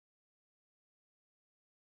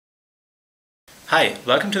Hi,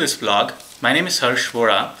 welcome to this vlog. My name is Harsh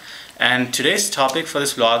Vora, and today's topic for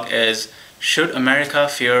this vlog is: should America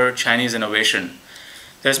fear Chinese innovation?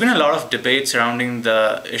 There's been a lot of debate surrounding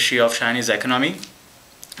the issue of Chinese economy,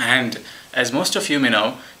 and as most of you may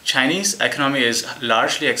know, Chinese economy is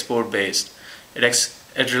largely export-based.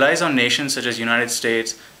 It relies on nations such as United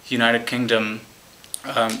States, United Kingdom,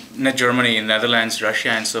 Germany, Netherlands, Russia,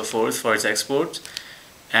 and so forth for its exports.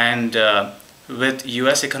 And with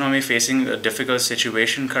US economy facing a difficult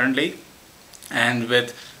situation currently, and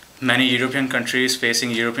with many European countries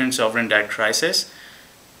facing European sovereign debt crisis,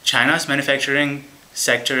 China's manufacturing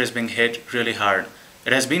sector is being hit really hard.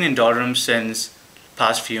 It has been in doldrums since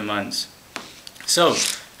past few months. So,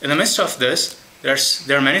 in the midst of this,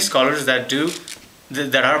 there are many scholars that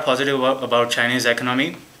are positive about Chinese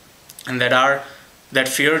economy, and that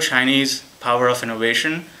fear Chinese power of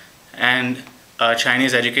innovation and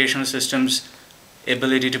Chinese educational system's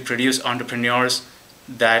ability to produce entrepreneurs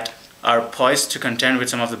that are poised to contend with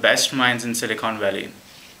some of the best minds in Silicon Valley.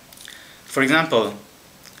 For example,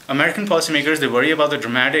 American policymakers, they worry about the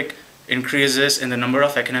dramatic increases in the number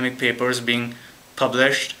of academic papers being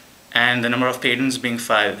published and the number of patents being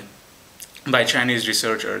filed by Chinese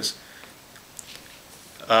researchers.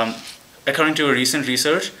 According to a recent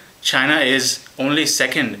research, China is only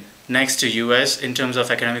second next to US in terms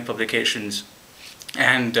of academic publications.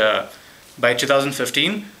 And by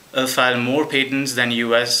 2015, it'll file more patents than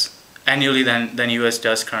US annually than US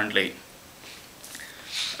does currently.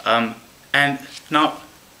 And now,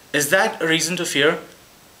 is that a reason to fear?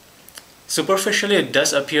 Superficially, it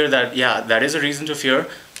does appear that, yeah, that is a reason to fear,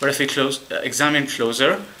 but if we examine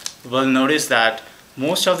closer, we'll notice that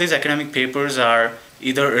most of these academic papers are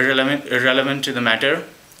either irrelevant to the matter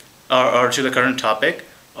or to the current topic,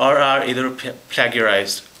 or are either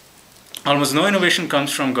plagiarized. Almost no innovation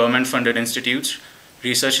comes from government-funded institutes,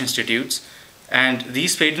 research institutes, and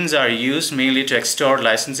these patents are used mainly to extort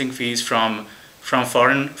licensing fees from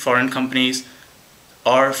foreign companies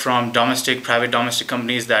or from private domestic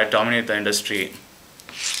companies that dominate the industry.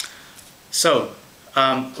 So,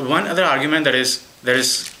 one other argument that is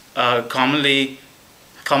commonly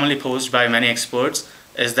posed by many experts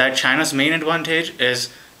is that China's main advantage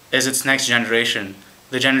is its next generation,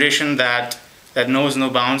 the generation that knows no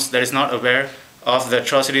bounds, that is not aware of the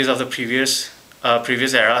atrocities of the previous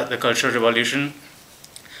era, the Cultural Revolution.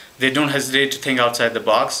 They don't hesitate to think outside the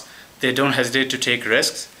box. They don't hesitate to take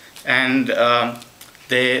risks, and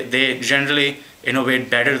they generally innovate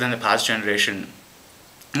better than the past generation.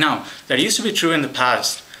 Now, that used to be true in the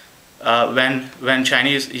past. When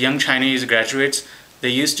young Chinese graduates, they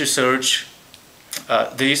used to search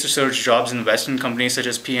jobs in Western companies such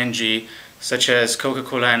as P&G, such as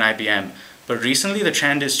Coca-Cola and IBM. But recently the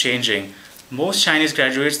trend is changing. Most Chinese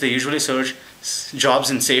graduates, they usually search jobs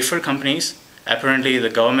in safer companies, apparently the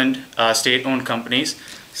government state-owned companies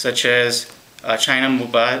such as China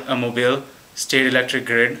Mobile, State Electric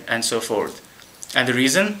Grid, and so forth. And the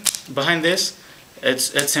reason behind this,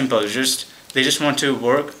 it's simple. They just want to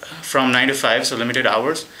work from 9 to 5, so limited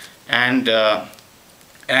hours, and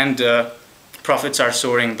profits are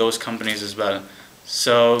soaring those companies as well.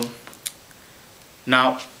 So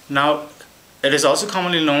now it is also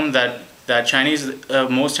commonly known that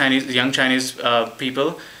most young Chinese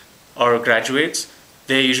people or graduates,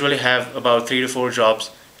 they usually have about 3 to 4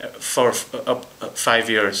 jobs for 5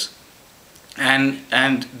 years,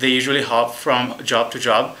 and they usually hop from job to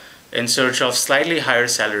job in search of slightly higher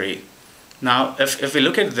salary. Now, if we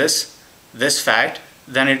look at this fact,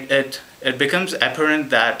 then it becomes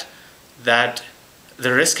apparent that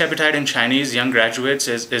the risk appetite in Chinese young graduates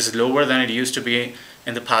is lower than it used to be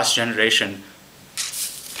in the past generation.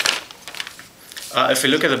 If we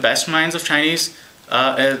look at the best minds of Chinese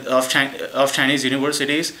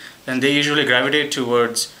universities, then they usually gravitate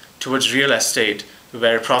towards real estate,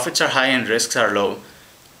 where profits are high and risks are low.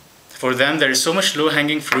 For them, there is so much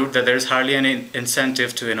low-hanging fruit that there is hardly any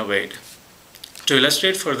incentive to innovate. To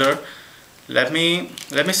illustrate further, let me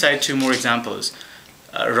cite 2 more examples: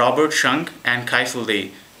 Robert Sheng and Kai-Fu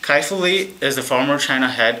Lee. Kai-Fu Lee is the former China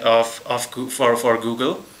head for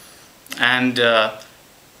Google, and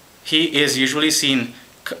he is usually seen.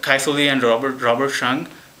 Kai-Fu Lee and Robert Sheng,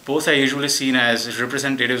 both are usually seen as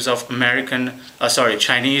representatives of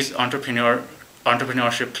Chinese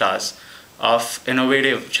entrepreneurship class, of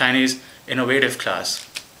Chinese innovative class.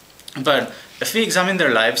 But if we examine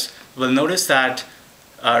their lives, we'll notice that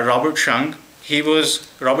Robert Sheng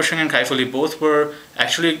and Kai-Fu Lee both were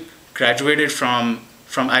actually graduated from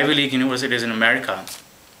Ivy League universities in America.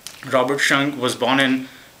 Robert Sheng was born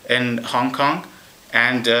in Hong Kong,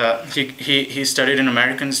 and he studied in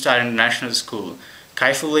American Star International School.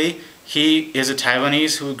 Kai-Fu Lee, he is a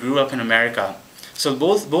Taiwanese who grew up in America. So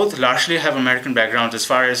both largely have American backgrounds as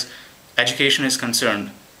far as education is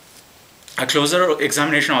concerned. A closer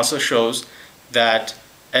examination also shows that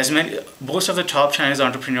most of the top Chinese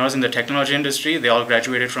entrepreneurs in the technology industry, they all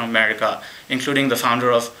graduated from America, including the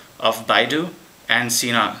founder of Baidu and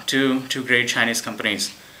Sina, two great Chinese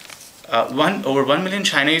companies. Over 1 million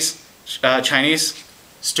Chinese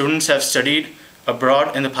students have studied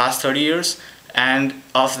abroad in the past 30 years, and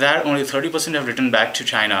of that, only 30% have returned back to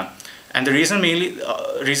China. And the reason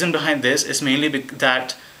behind this is mainly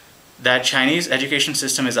that Chinese education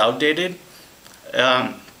system is outdated.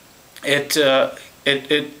 It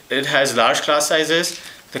has large class sizes.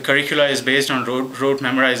 The curricula is based on rote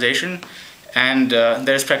memorization, and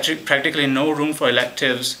there's practically no room for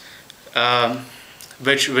electives,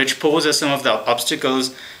 which poses some of the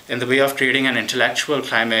obstacles in the way of creating an intellectual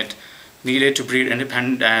climate needed to breed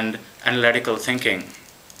independent and analytical thinking.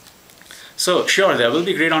 So sure, there will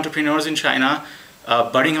be great entrepreneurs in China,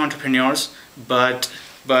 budding entrepreneurs, but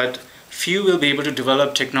few will be able to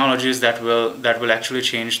develop technologies that will actually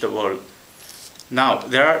change the world. Now,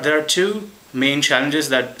 there are two main challenges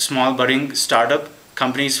that small budding startup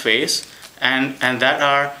companies face, and that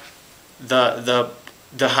are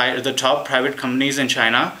the top private companies in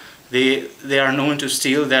China. They are known to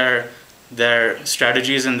steal their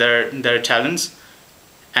strategies and their talents,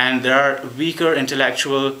 and there are weaker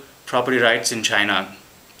intellectual property rights in China.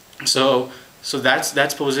 So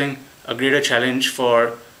that's posing a greater challenge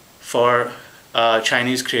for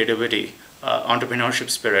Chinese creativity, entrepreneurship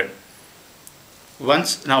spirit.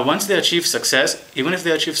 Once they achieve success, even if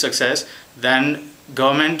they achieve success, then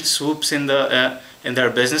government swoops in their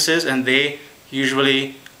businesses, and they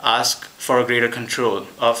usually ask for greater control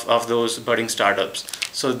of those budding startups.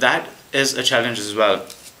 So that is a challenge as well.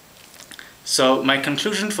 So my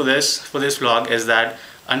conclusion for this vlog is that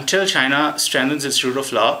until China strengthens its rule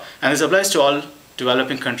of law, and this applies to all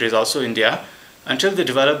developing countries, also India, until they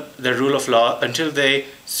develop their rule of law, until they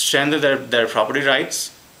strengthen their property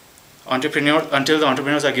rights, until the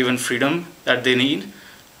entrepreneurs are given freedom that they need,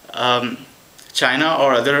 China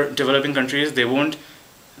or other developing countries, they won't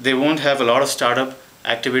have a lot of startup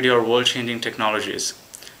activity or world-changing technologies.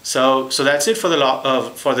 So that's it for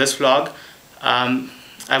for this vlog.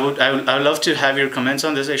 I would love to have your comments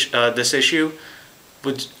on this issue.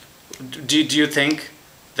 Do you think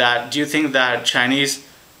that Chinese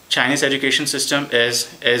education system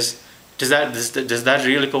does that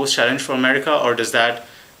really pose challenge for America, or does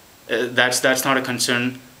that's not a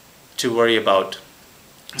concern to worry about?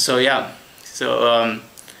 So yeah,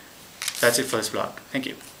 that's it for this vlog. Thank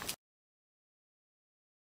you.